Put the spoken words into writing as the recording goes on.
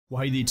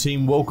Well, hey there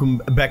team, welcome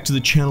back to the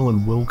channel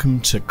and welcome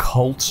to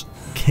Colt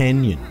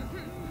Canyon.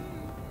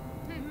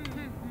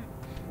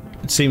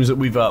 It seems that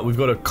we've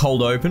got a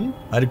cold open.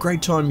 I had a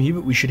great time here,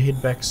 but we should head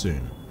back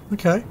soon.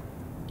 Okay.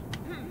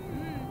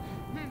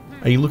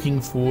 Are you looking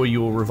for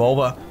your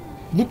revolver?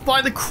 Look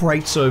by the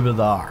crates over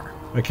there.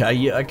 Okay,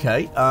 yeah,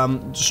 okay.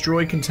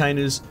 Destroy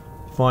containers,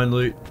 find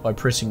loot by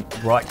pressing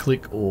right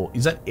click or...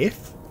 Is that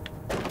F?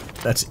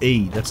 That's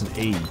E, that's an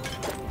E.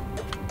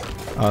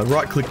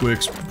 Right click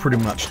works pretty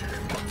much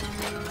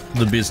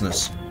the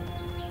business.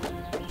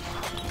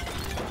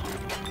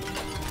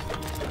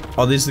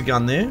 Oh, there's the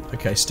gun there.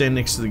 Okay, stand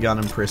next to the gun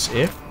and press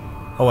F.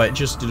 Oh wait, it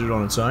just did it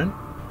on its own.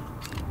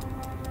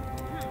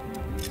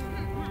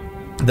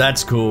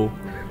 That's cool.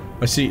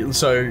 I see.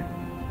 So,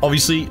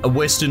 obviously, a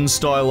Western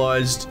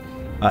stylized.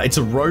 It's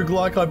a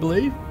roguelike, I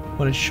believe. Why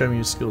don't you show me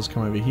your skills?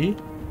 Come over here.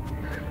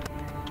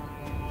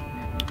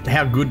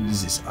 How good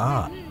is this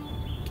art?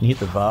 Can you hit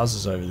the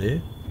vases over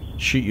there?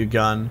 Shoot your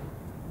gun.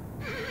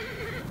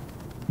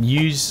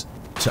 Use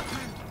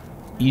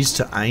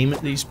to aim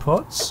at these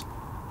pots.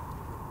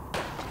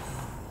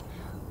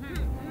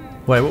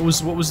 Wait, what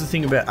was the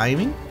thing about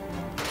aiming?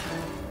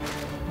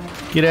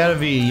 Get out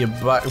of here, you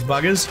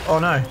buggers! Oh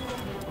no!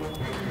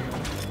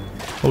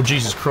 Oh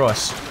Jesus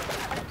Christ!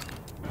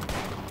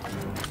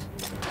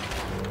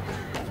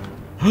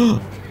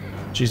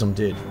 Jeez, I'm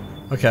dead.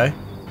 Okay.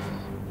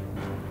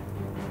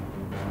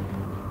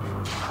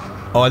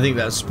 Oh, I think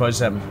that's supposed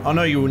to happen. Oh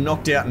no, you were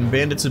knocked out and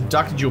bandits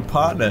abducted your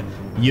partner.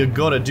 You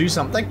gotta do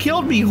something. They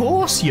killed me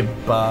horse, you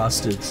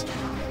bastards.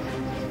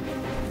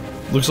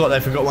 Looks like they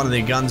forgot one of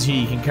their guns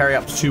here. You can carry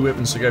up to 2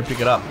 weapons, so go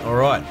pick it up.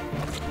 Alright.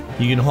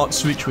 You can hot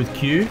switch with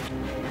Q.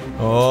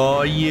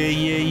 Oh,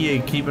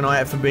 yeah. Keep an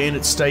eye out for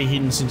bandits. Stay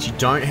hidden since you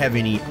don't have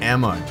any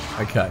ammo.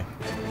 Okay.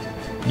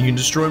 You can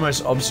destroy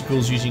most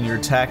obstacles using your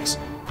attacks.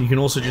 You can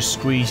also just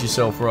squeeze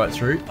yourself right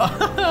through.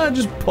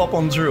 Just pop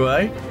on through,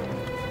 eh?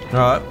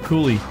 Alright,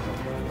 coolie.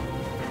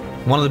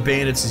 One of the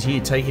bandits is here.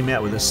 Take him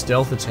out with a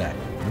stealth attack.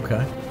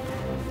 Okay.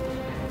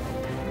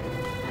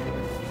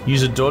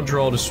 Use a dodge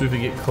roll to super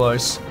get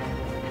close.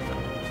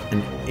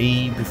 And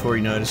E before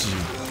he notices you.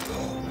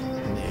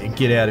 Yeah,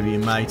 get out of here,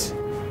 mate.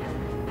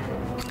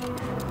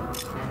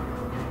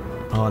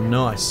 Oh,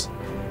 nice.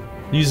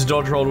 Use a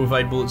dodge roll to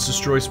evade bullets,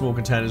 destroy small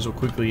containers, or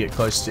quickly get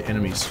close to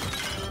enemies.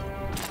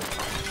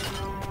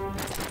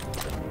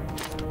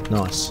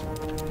 Nice.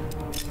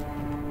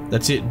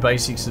 That's it,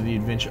 basics of the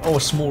adventure. Oh,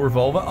 a small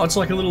revolver. Oh, it's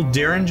like a little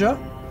derringer.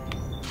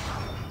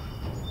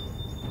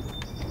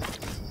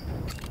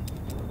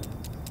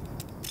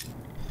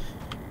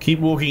 Keep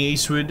walking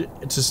eastward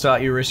to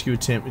start your rescue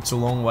attempt. It's a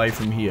long way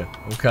from here.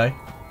 Okay.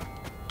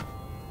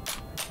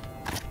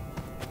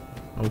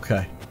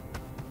 Okay.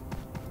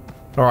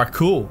 Alright,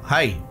 cool.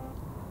 Hey.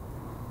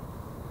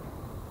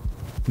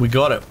 We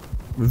got it.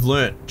 We've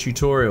learnt.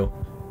 Tutorial.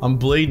 I'm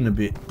bleeding a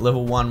bit.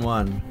 Level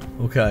 1-1.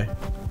 Okay.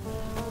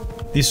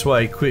 This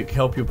way, quick,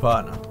 help your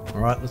partner.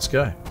 Alright, let's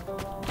go.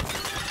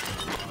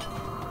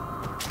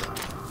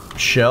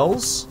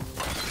 Shells?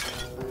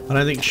 I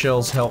don't think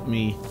shells help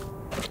me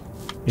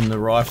in the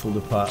rifle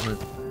department.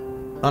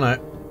 Oh no.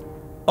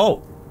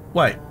 Oh,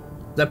 wait.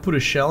 That put a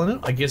shell in it?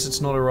 I guess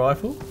it's not a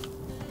rifle?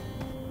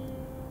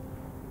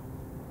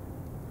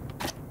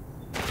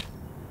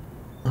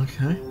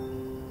 Okay.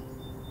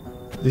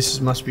 This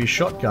must be a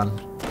shotgun.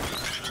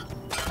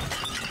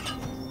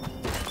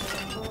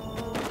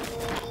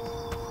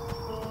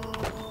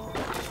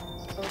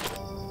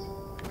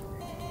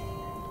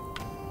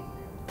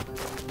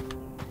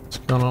 What's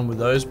going on with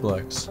those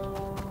blokes?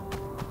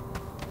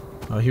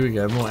 Oh, here we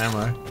go, more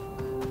ammo.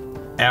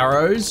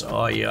 Arrows?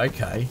 Oh yeah,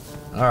 okay.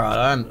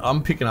 Alright,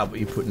 I'm picking up what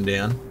you're putting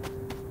down.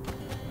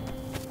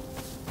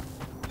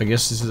 I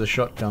guess this is a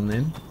shotgun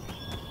then.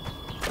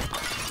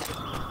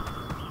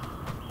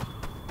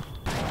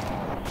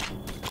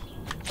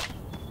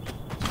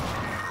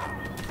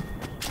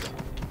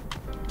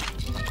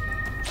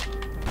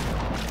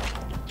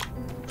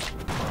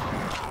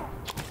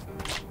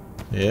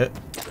 Yeah,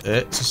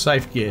 it's a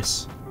safe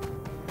guess.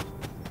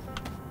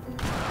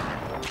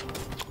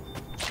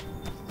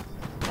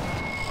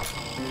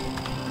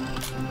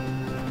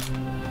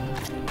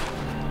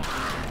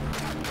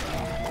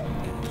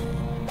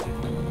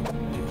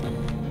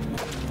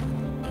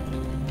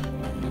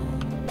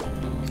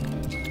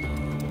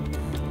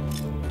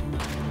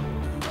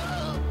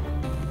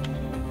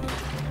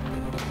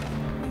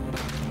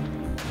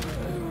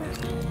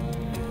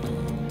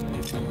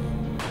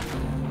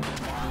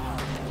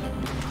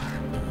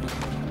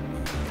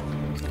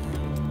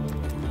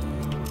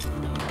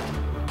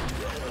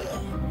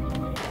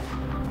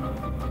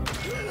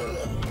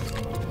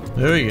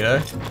 There we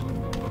go.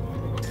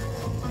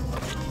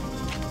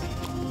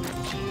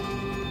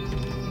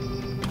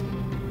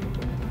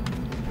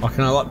 Oh,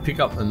 can I like pick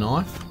up the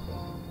knife?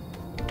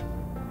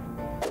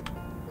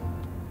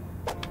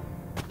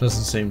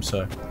 Doesn't seem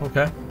so.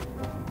 Okay.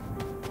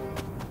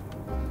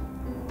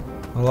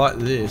 I like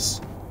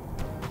this.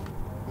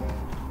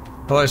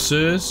 Hello,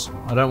 sirs.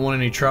 I don't want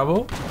any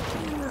trouble.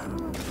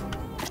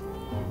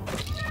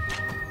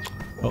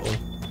 Oh. Uh-oh.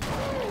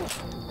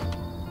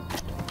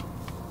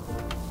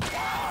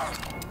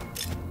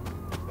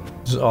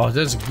 Oh,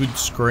 that's a good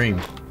scream.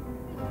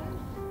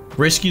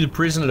 Rescue the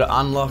prisoner to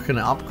unlock an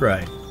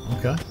upgrade.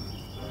 Okay.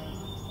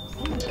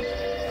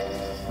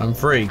 I'm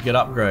free. Get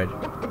upgrade.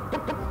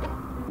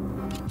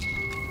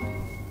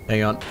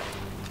 Hang on.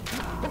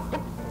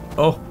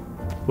 Oh,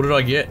 what did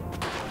I get?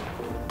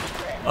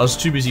 I was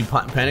too busy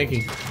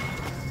panicking.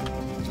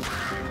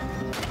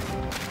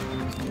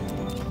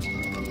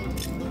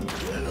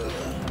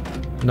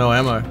 No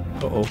ammo.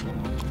 Uh-oh.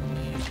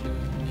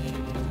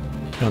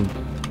 Come.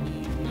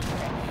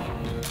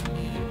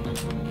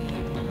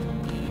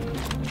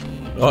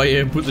 Oh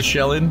yeah, put the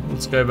shell in.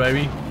 Let's go,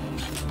 baby.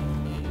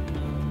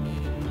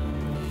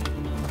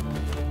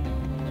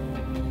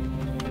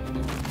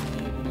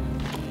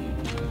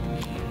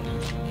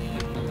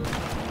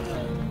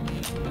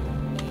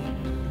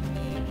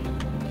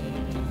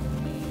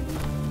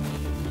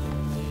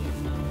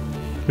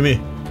 Come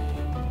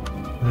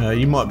here.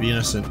 You might be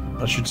innocent.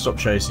 I should stop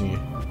chasing you.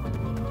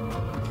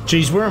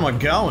 Jeez, where am I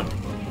going?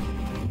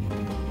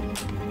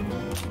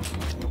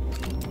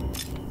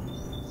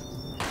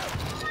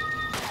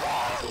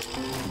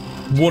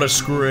 What a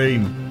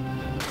scream.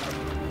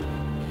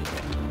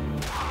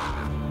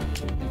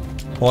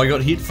 Oh, I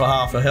got hit for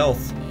half a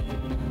health.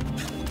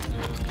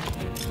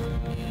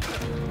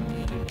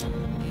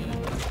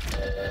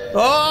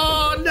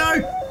 Oh,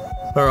 no!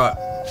 Alright.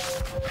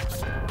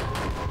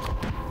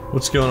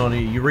 What's going on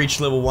here? You reach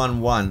level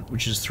 1,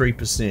 which is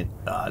 3%.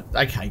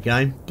 Okay,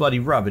 game. Bloody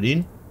rub it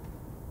in.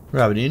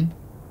 Rub it in.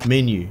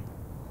 Menu.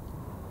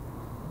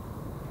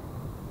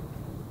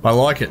 I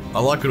like it. I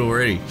like it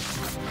already.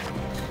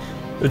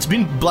 It's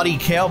been bloody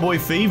cowboy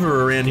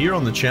fever around here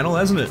on the channel,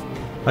 hasn't it?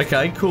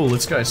 Okay, cool.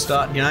 Let's go.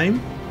 Start game.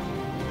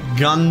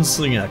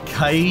 Gunslinger.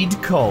 Cade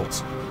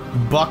Colt.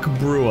 Buck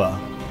Brewer.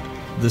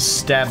 The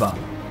Stabber.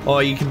 Oh,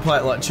 you can play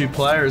it like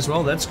 2-player as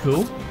well. That's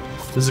cool.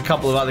 There's a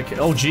couple of other...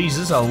 Oh,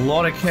 Jesus. A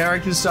lot of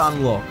characters to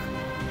unlock.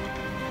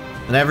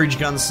 An average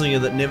gunslinger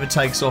that never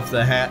takes off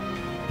the hat.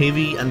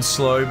 Heavy and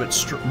slow, but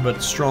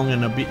strong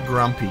and a bit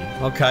grumpy.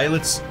 Okay,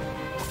 let's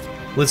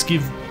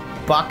give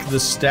Buck the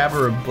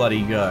Stabber a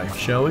bloody go,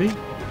 shall we?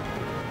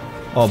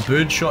 Oh,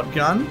 bird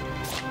shotgun.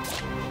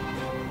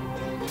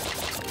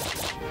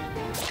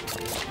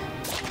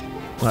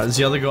 Right, has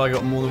the other guy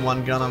got more than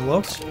one gun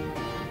unlocked?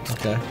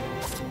 Okay.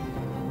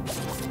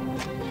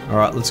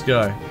 Alright, let's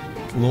go.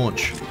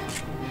 Launch.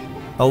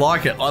 I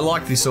like it. I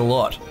like this a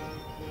lot.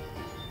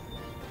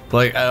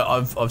 Like,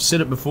 I've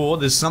said it before,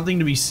 there's something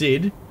to be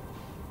said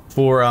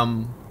for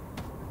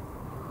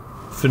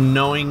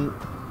knowing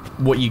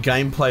what your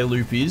gameplay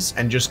loop is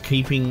and just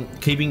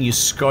keeping your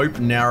scope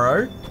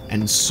narrow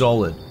and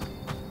solid.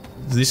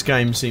 This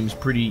game seems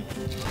pretty...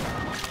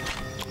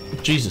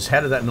 Jesus,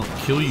 how did that not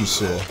kill you,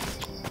 sir?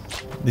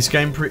 This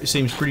game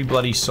seems pretty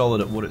bloody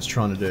solid at what it's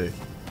trying to do.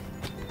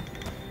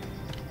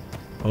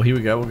 Oh, here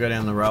we go. We'll go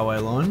down the railway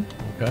line.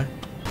 Okay.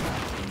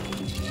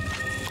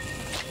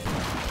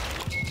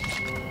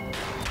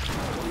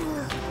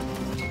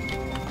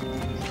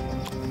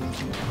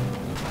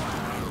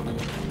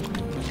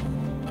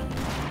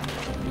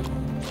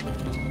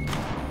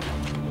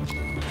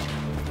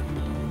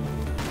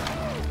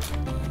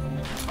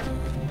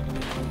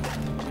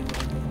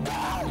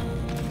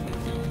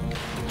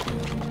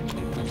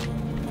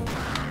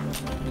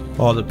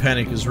 Oh, the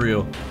panic is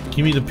real.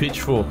 Give me the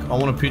pitchfork. I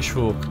want a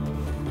pitchfork.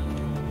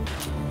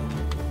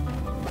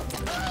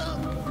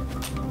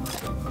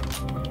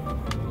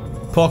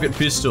 Pocket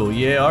pistol.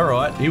 Yeah,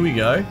 alright. Here we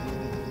go.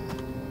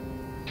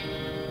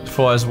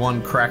 Fires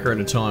one cracker at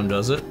a time,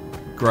 does it?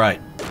 Great.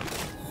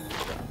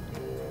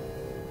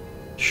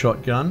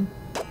 Shotgun.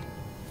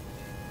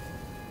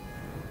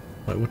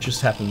 Wait, what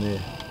just happened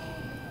there?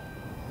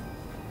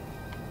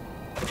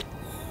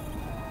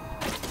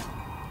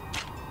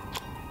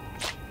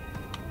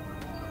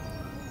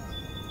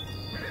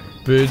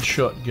 Bird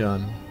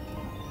shotgun.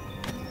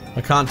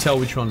 I can't tell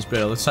which one's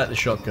better. Let's take the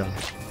shotgun.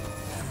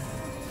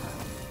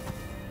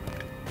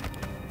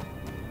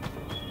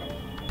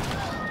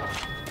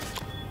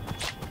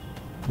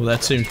 Well,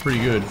 that seems pretty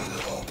good.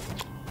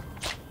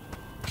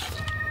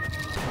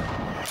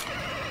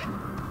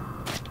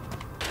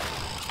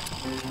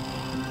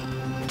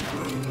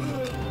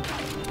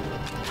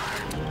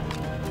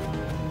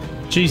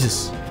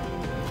 Jesus.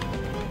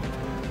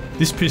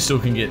 This pistol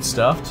can get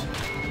stuffed.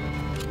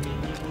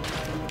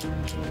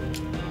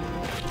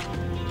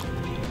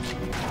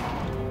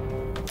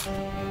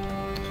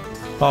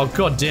 Oh,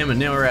 god damn it,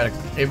 now we're out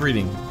of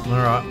everything.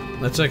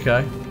 Alright, that's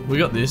okay. We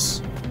got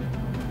this.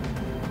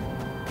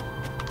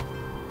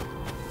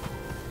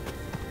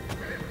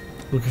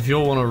 Look, if you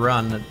all want to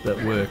run,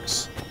 that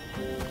works.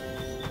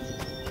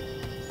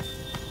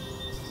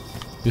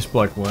 This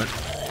bloke won't.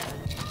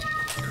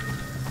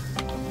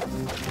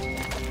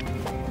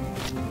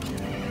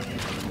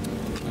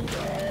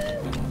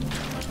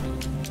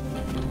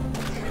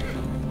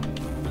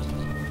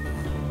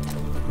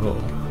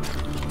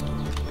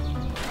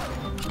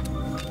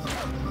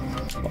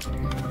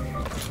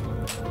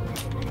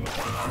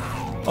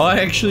 Oh. I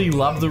actually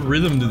love the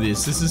rhythm to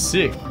this. This is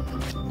sick.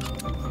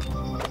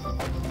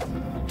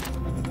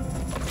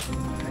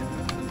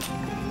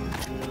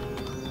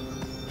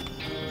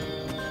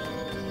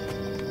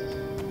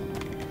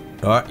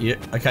 Alright, yeah.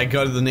 Okay,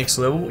 go to the next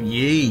level.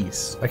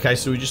 Yes. Okay,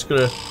 so we just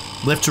gotta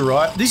left to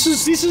right. This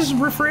is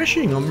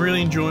refreshing. I'm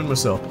really enjoying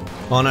myself.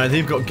 Oh no,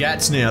 they've got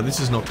gats now. This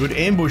is not good.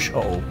 Ambush.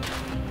 Uh-oh.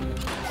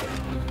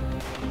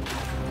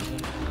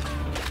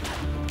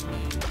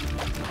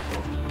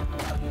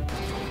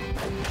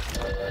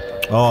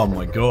 Oh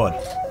my god.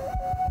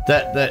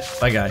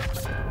 Okay.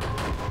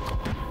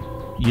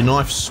 Your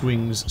knife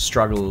swings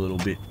struggle a little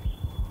bit.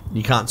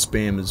 You can't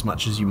spam as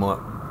much as you might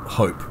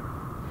hope.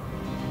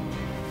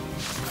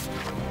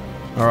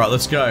 Alright,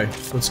 let's go.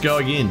 Let's go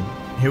again.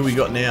 Who we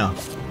got now?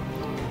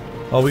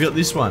 Oh, we got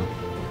this one.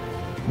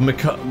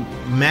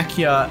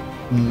 Makia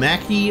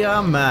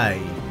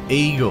May.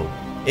 Eagle.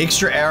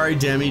 Extra arrow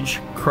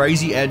damage,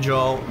 crazy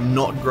agile,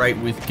 not great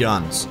with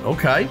guns.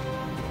 Okay.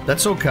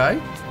 That's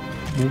okay.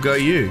 We'll go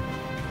you.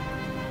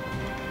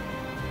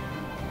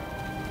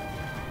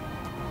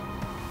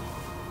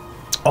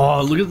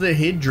 Oh, look at the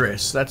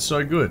headdress. That's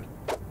so good.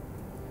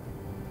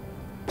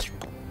 Can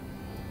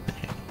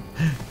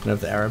I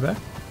have the arrow back?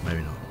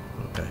 Maybe not.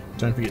 Okay.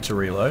 Don't forget to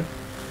reload.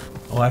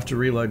 I'll have to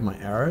reload my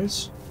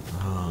arrows.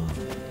 Oh.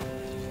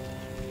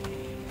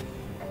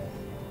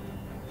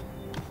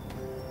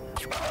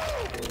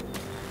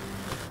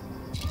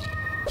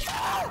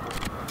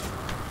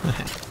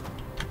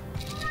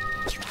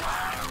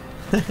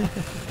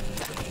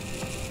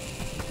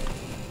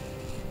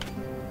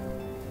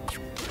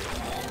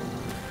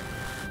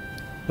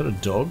 Is that a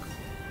dog?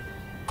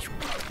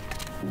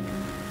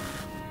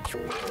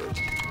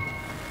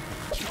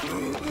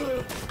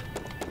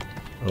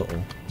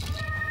 Uh-oh.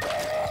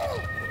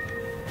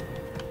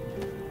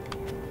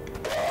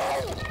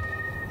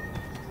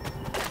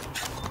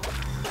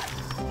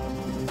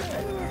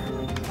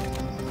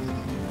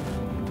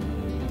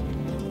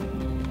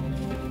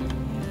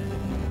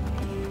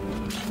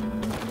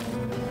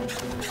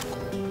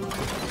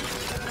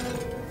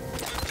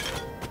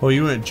 Oh,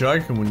 you weren't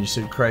joking when you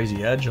said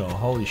crazy agile.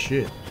 Holy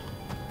shit.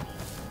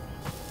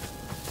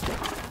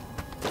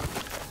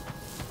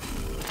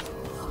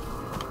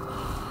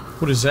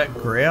 What is that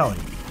growling?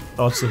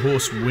 Oh, it's the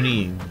horse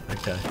whinnying.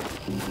 Okay.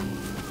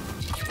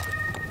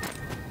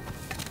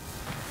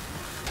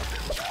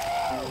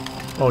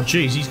 Oh,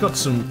 geez, he's got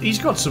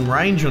some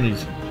range on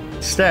his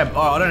stab.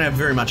 Oh, I don't have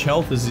very much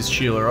health as this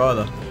Sheila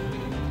either.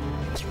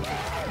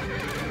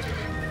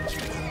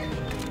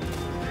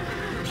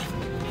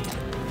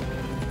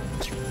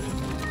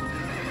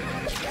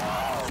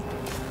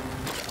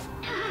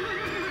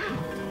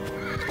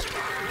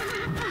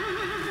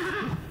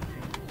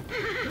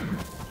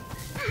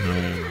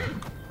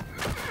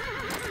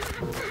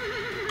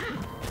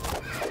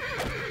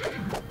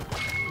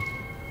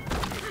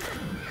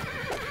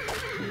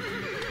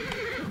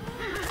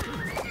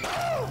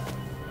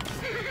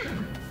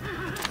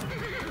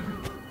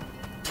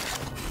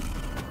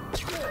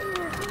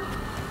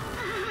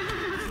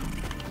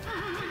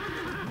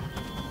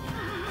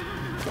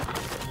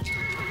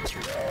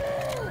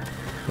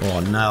 Oh,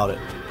 nailed it.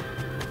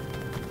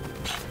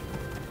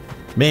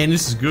 Man,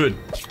 this is good.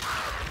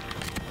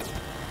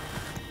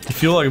 You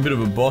feel like a bit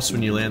of a boss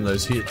when you land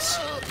those hits.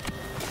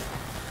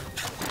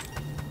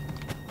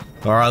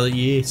 Alright,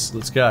 yes,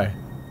 let's go.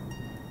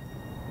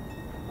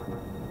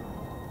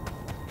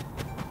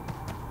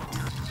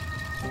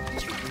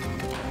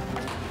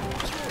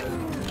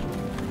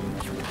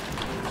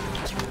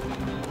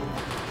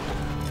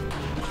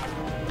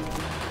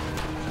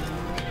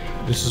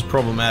 This is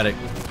problematic.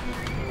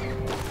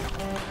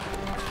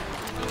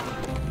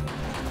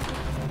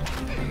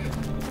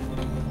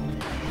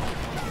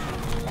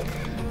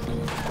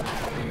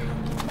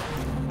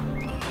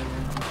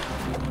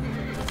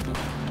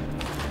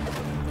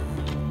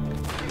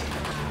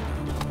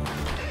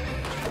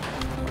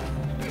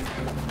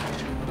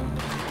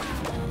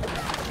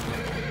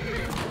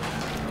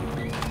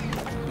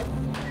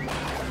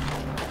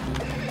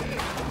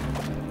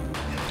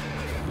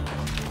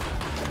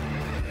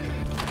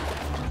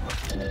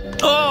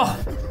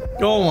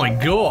 Oh my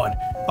god.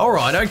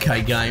 Alright,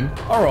 okay game.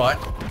 Alright.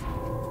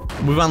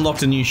 We've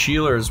unlocked a new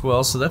Sheila as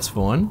well, so that's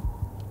fine.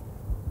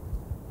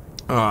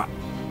 Alright.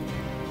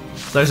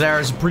 Those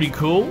arrows are pretty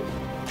cool.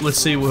 Let's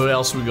see what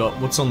else we got.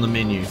 What's on the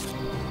menu?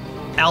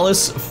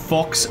 Alice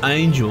Fox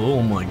Angel.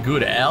 Oh my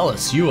good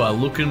Alice, you are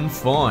looking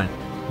fine.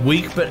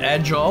 Weak but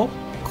agile,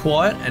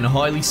 quiet and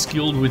highly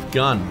skilled with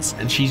guns.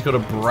 And she's got a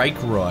break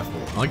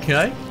rifle.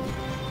 Okay.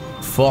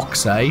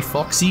 Fox, eh?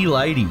 Foxy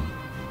lady.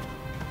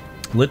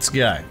 Let's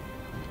go.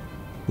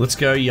 Let's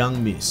go,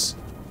 young miss.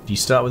 Do you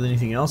start with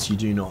anything else? You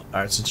do not.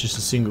 Alright, so it's just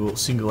a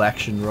single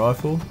action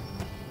rifle.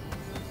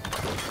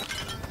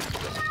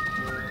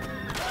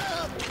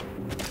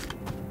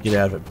 Get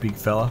out of it, big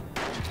fella.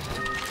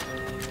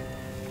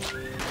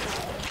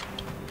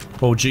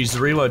 Oh geez, the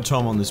reload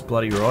time on this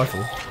bloody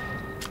rifle.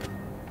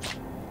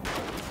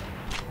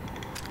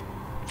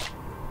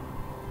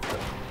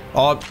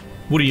 Oh,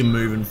 what are you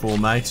moving for,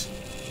 mate?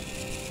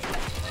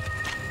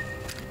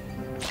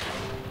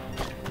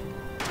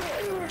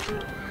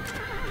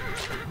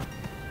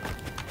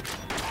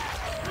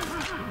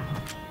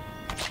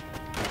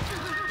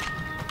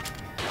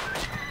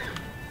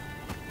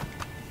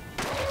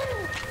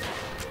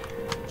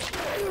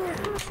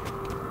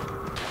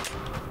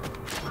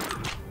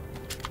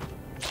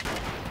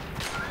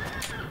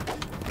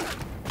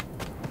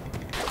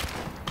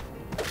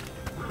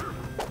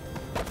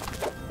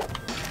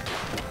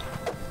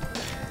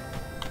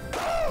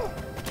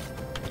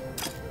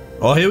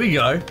 Oh, here we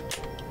go.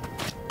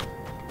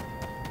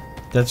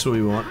 That's what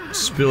we want.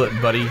 Spill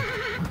it, buddy.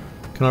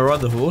 Can I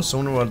ride the horse? I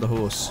want to ride the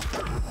horse.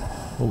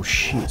 Oh,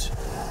 shit.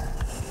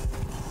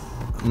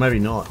 Maybe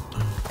not.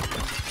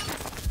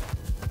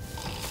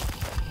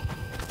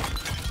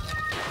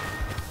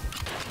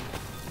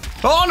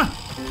 Oh, no!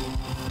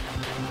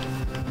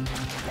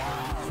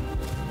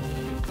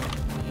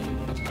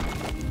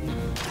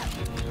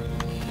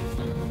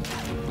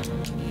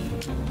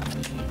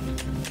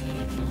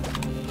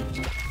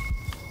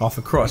 Oh,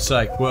 for Christ's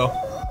sake. Well,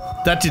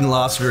 that didn't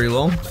last very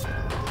long.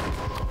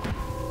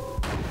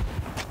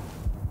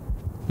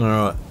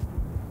 Alright.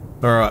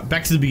 Alright,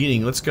 back to the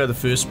beginning. Let's go to the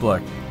first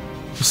bloke.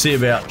 We'll see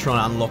about trying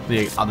to unlock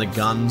the other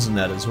guns and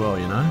that as well,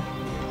 you know?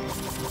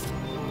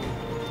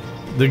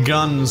 The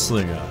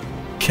Gunslinger.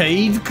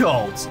 Cave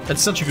Colt.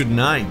 That's such a good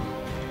name.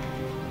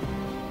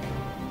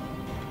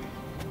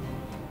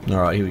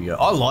 Alright, here we go.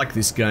 I like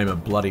this game a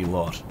bloody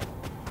lot.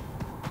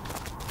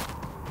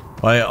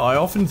 I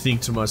often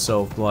think to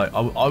myself, like,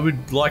 I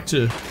would like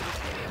to...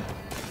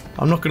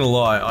 I'm not gonna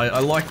lie, I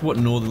like what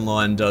Northern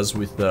Lion does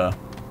with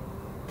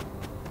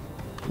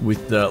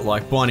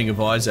like, Binding of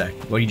Isaac.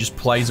 Like, he just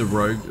plays a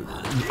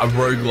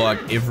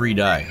roguelike every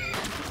day.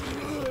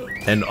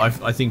 And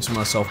I think to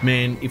myself,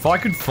 man, if I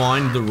could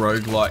find the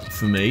roguelike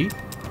for me,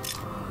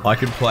 I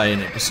could play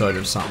an episode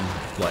of something,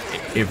 like,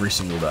 every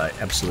single day.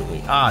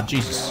 Absolutely. Ah,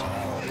 Jesus.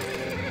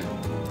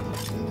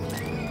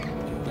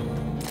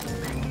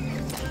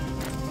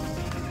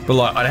 But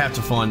like, I'd have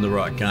to find the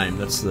right game.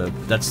 That's the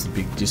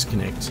big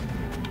disconnect.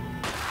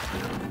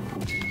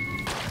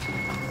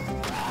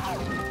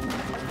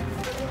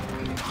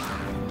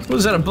 What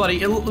is that, a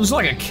bloody... It was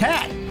like a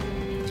cat.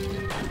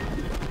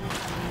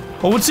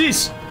 Oh, what's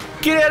this?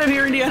 Get out of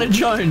here, Indiana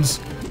Jones.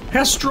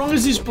 How strong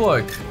is this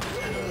bloke?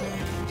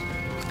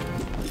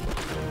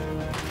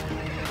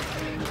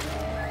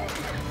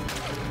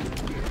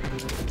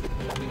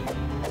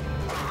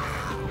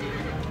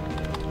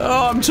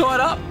 Oh, I'm tied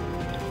up.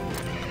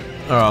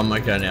 Oh, I'm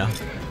okay now.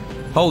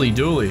 Holy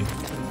dooly.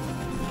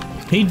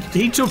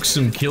 He took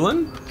some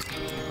killing.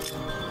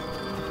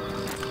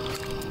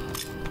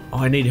 Oh,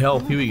 I need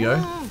help. Here we go.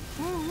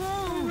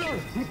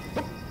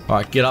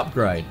 Alright, get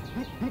upgrade.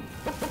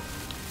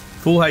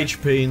 Full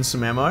HP and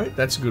some ammo.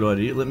 That's a good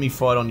idea. Let me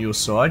fight on your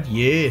side.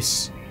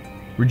 Yes.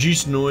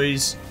 Reduce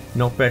noise,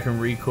 knockback and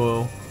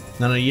recoil.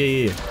 No,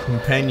 yeah.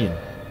 Companion.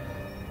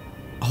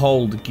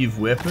 Hold, give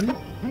weapon.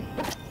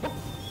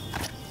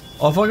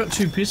 Oh, if I got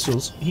 2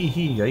 pistols, here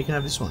you go, you can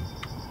have this one.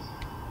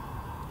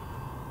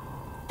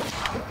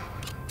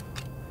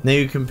 Now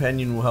your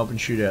companion will help in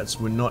shootouts.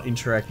 When not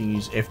interacting,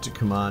 use F to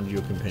command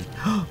your companion.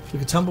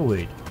 Look at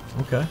tumbleweed.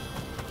 Okay.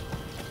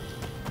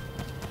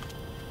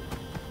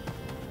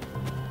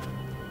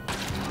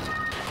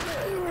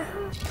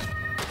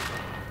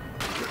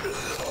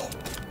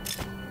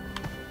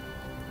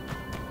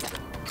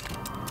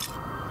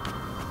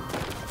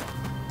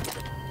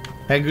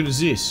 How good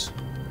is this?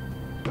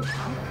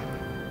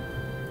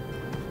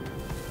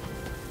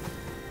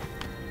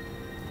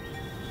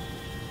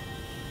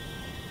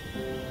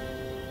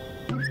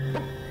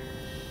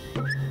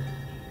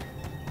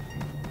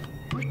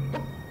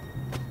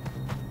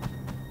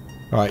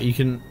 Alright, you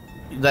can...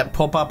 That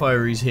pop up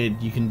over his head,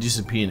 you can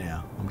disappear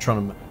now. I'm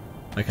trying to...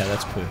 Okay,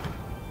 that's perfect.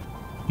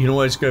 You can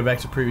always go back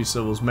to previous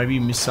levels. Maybe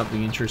you missed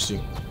something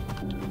interesting.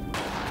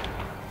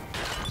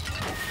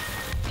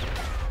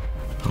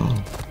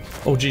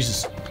 Oh,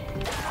 Jesus.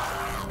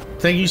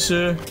 Thank you,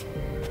 sir.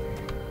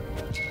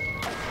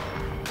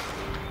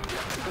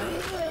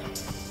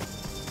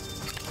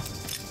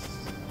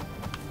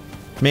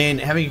 Man,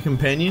 having a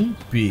companion?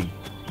 Big.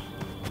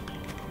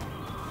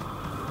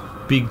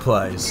 Big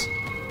plays.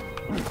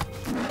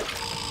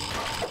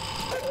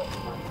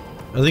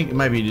 I think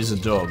maybe it is a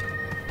dog.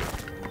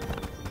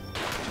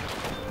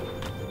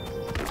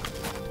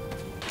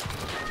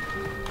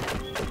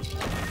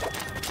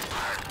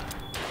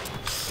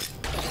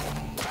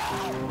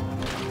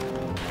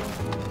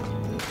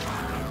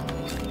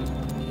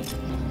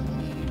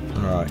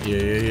 Alright,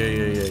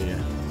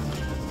 yeah.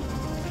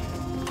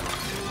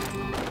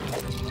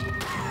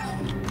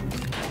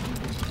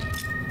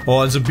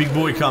 Oh, there's a big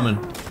boy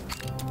coming.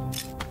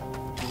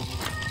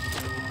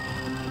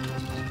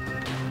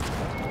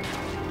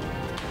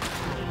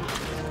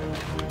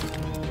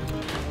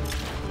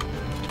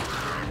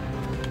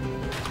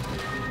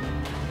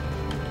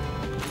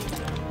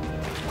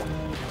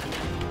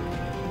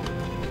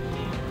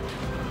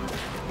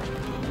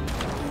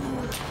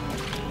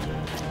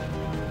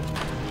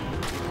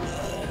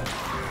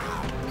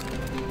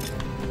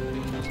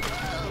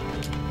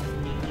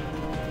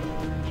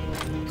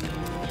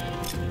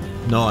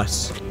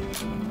 Nice.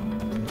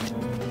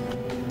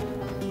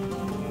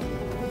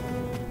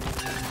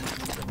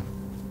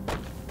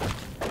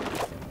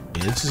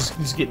 Yeah, this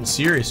is getting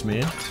serious,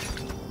 man.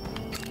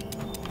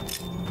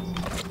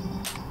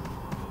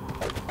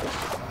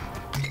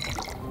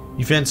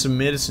 You found some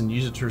medicine,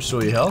 use it to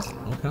restore your health?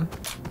 Okay.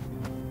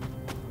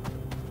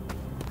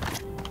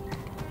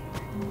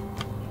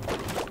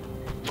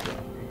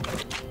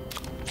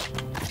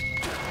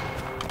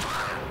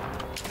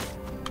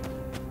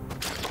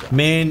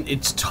 Man,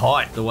 it's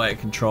tight the way it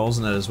controls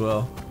in that as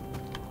well.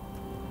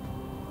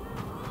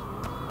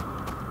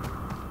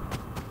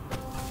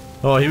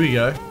 Oh, here we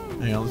go.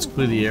 Hang on, let's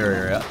clear the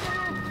area out.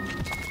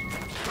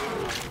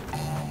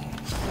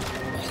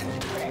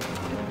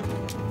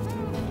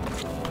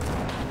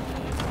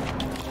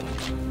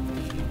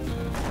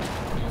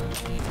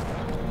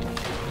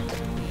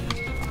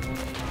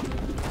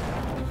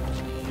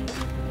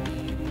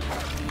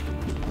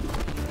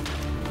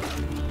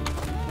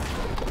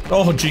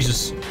 Oh,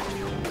 Jesus.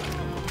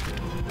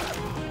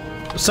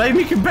 Save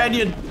me,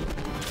 companion!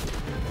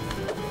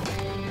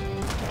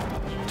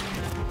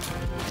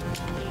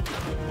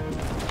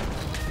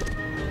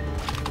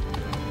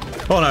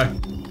 Oh no.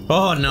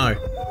 Oh no.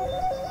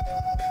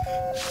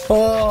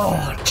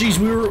 Oh, jeez,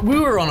 we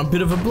were on a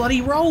bit of a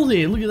bloody roll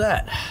there. Look at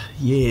that.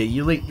 Yeah,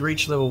 you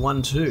reach level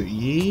 1 too.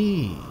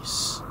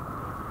 Yes.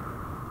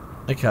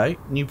 Okay,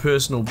 new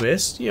personal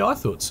best. Yeah, I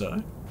thought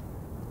so.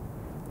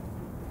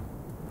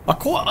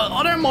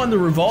 I don't mind the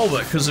revolver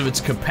because of its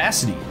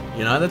capacity.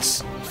 You know,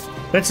 that's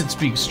its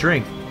big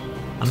strength.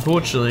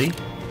 Unfortunately,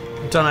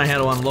 I don't know how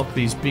to unlock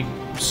these big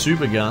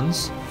super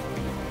guns,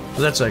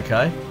 but that's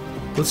okay.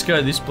 Let's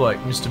go this bloke,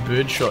 Mr.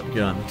 Birdshot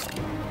Gun.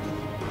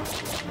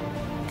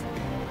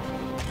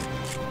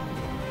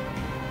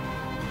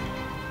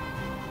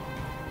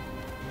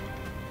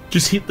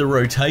 Just hit the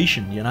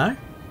rotation, you know?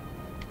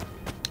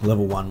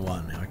 Level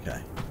 1,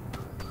 okay.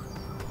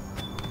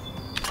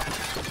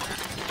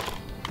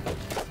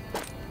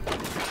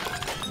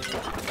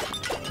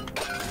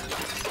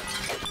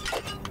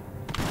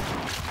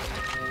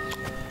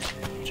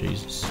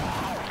 Jesus.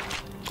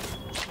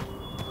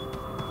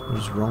 What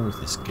is wrong with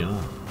this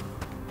gun?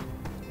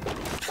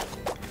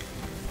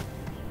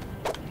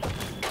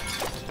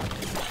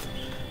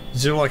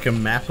 Is there like a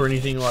map or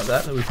anything like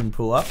that that we can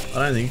pull up?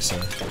 I don't think so.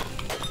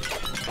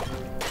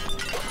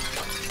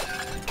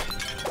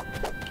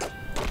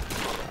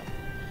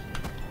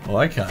 Oh,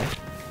 okay.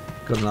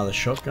 Got another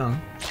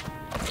shotgun.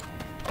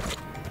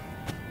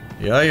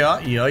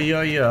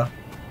 Yeah.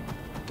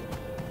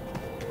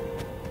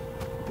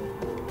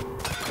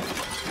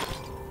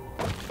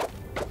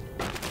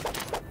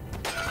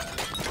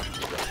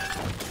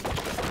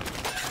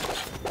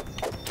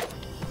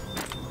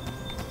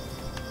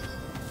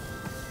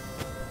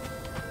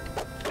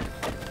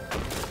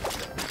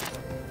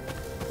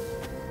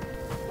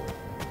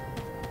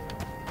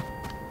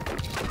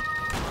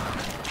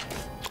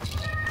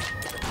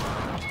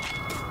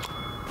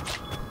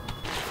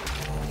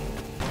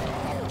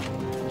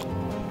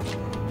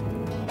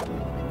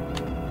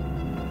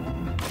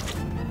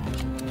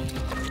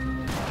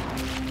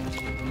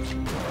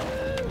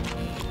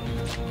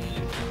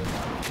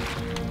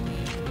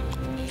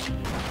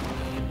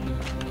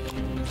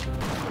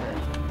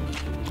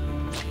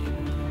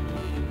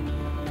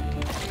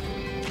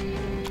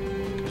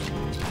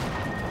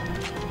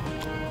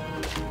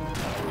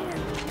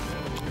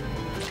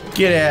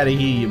 Get out of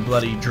here, you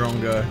bloody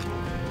drongo.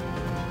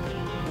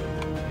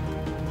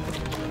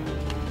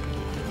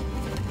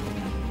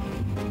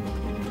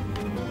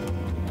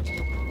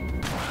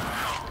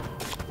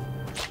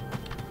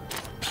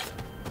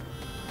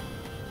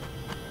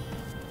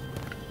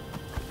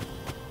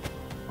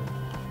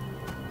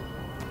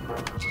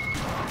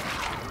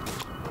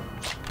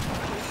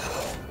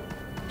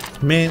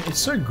 Man, it's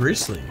so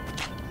grisly.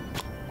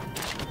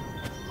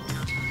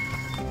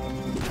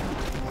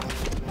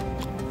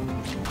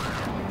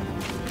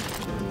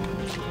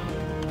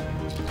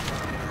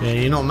 Yeah,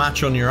 you're not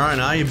much on your own,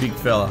 are you, big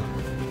fella?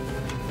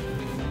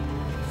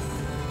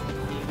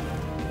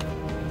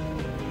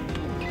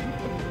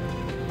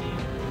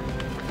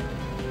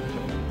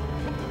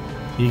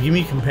 Yeah, give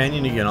me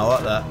companion again. I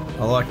like that.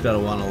 I like that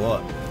one a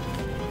lot.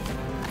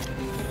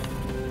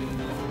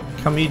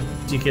 Come here,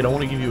 dickhead. I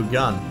want to give you a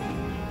gun.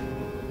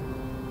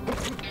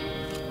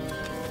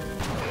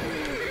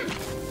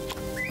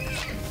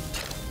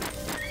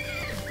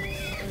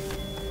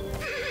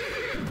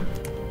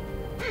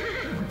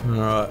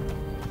 Alright.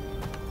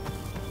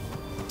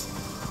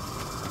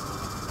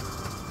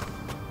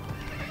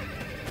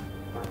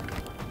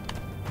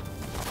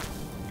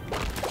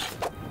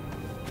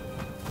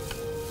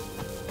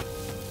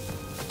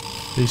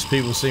 These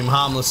people seem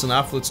harmless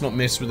enough, let's not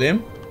mess with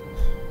them.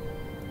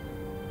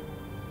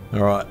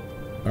 Alright.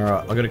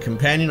 Alright, I got a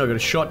companion, I got a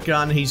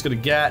shotgun, he's got a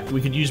gat,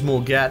 we could use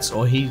more gats,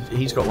 or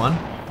he's got one.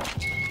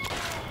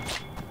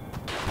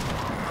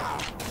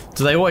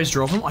 Do they always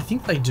drop them? I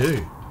think they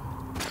do.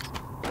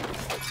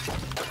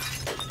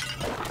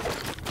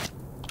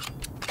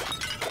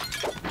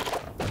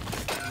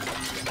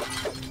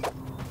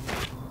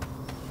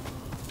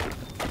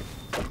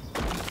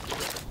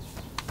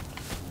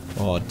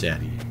 Oh,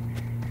 daddy.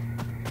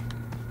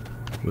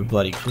 We're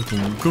bloody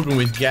cooking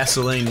with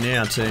gasoline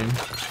now, team.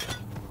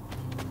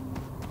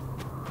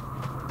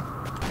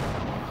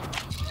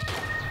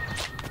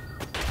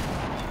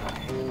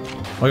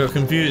 I got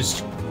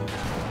confused.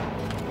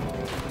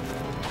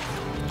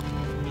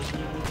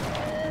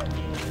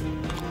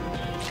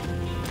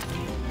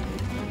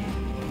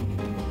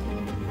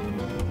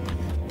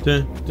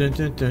 Dun, dun,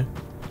 dun, dun.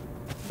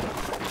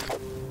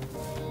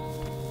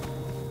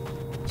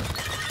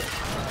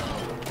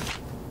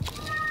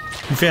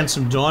 found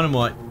some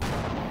dynamite.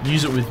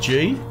 Use it with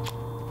G.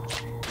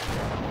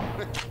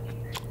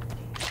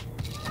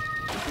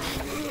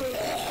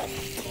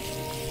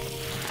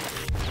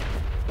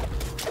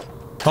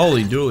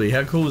 Holy dooly,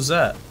 how cool is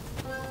that?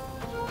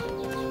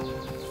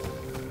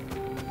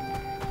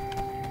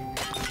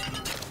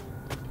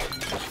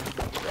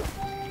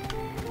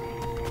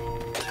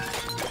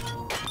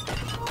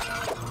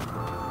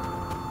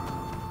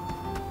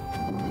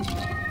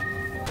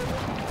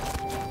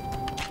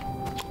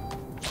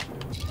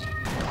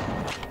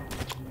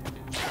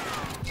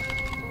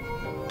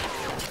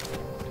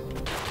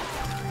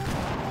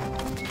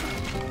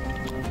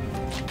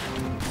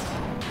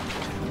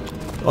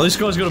 Oh, this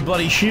guy's got a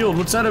bloody shield.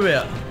 What's that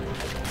about?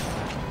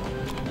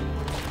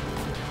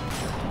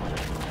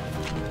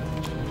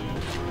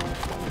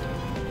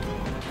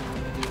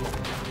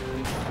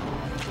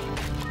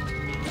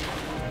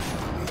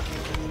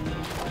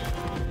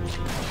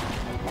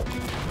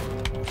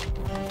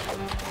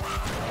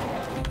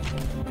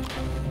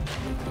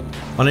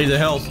 I need the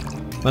health.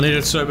 I need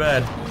it so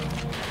bad.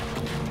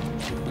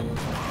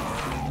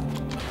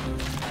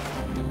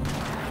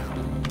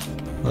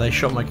 Well, they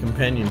shot my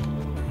companion.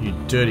 You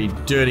dirty,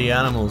 dirty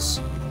animals.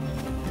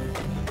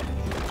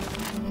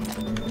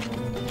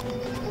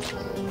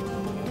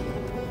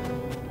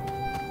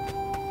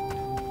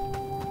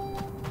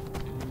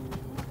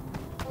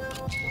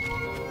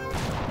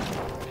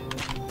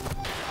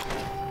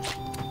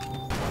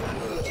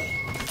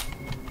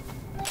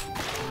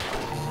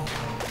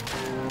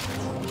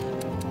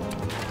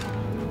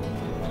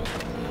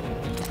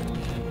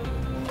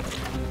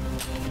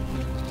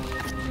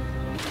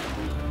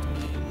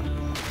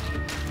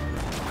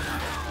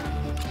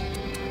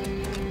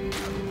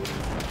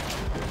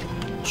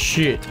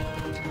 Shit.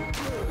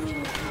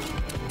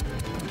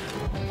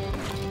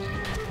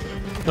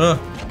 Oh!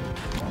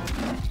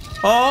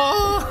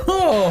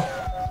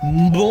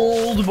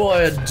 Mauled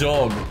by a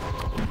dog.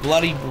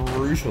 Bloody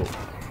brutal.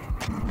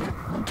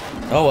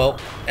 Oh well,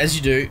 as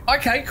you do.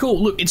 Okay,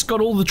 cool. Look, it's got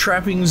all the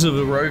trappings of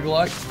a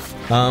roguelike.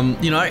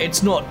 You know,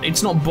 it's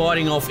not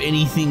biting off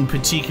anything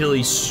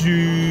particularly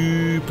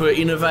super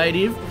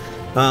innovative.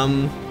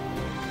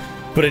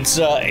 But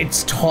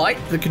it's tight.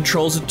 The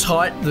controls are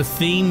tight. The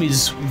theme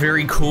is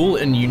very cool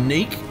and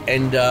unique,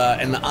 and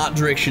the art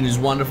direction is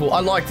wonderful. I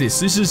like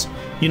this. This is,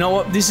 you know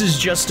what? This is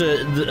just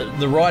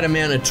the right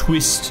amount of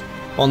twist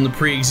on the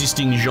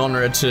pre-existing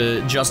genre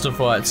to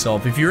justify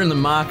itself. If you're in the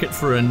market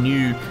for a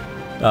new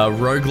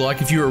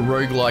roguelike, if you're a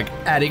roguelike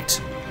addict,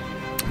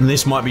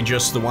 this might be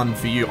just the one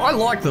for you. I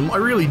like them. I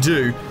really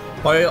do.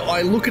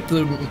 I look at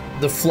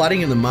the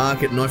flooding in the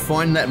market and I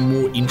find that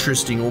more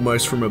interesting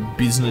almost from a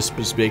business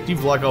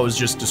perspective, like I was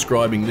just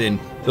describing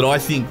then, that I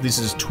think this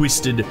has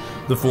twisted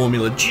the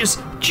formula just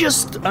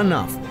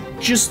enough,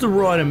 just the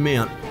right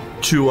amount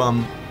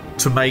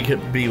to make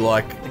it be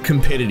like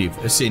competitive,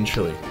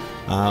 essentially.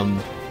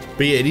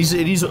 But yeah, it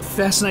is a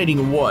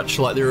fascinating watch.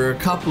 Like, there are a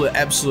couple of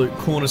absolute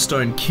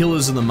cornerstone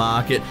killers in the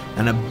market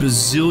and a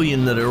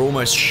bazillion that are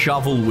almost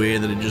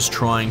shovelware that are just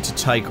trying to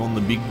take on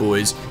the big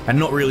boys and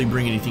not really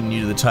bring anything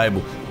new to the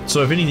table.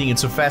 So if anything,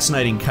 it's a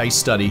fascinating case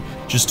study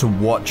just to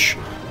watch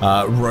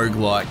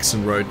roguelikes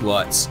and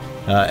roguelites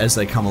as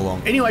they come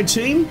along. Anyway,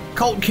 team,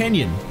 Colt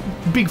Canyon,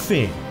 big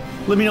fan.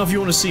 Let me know if you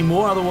want to see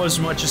more, otherwise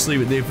I might just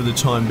leave it there for the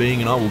time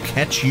being, and I will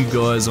catch you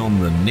guys on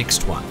the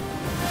next one.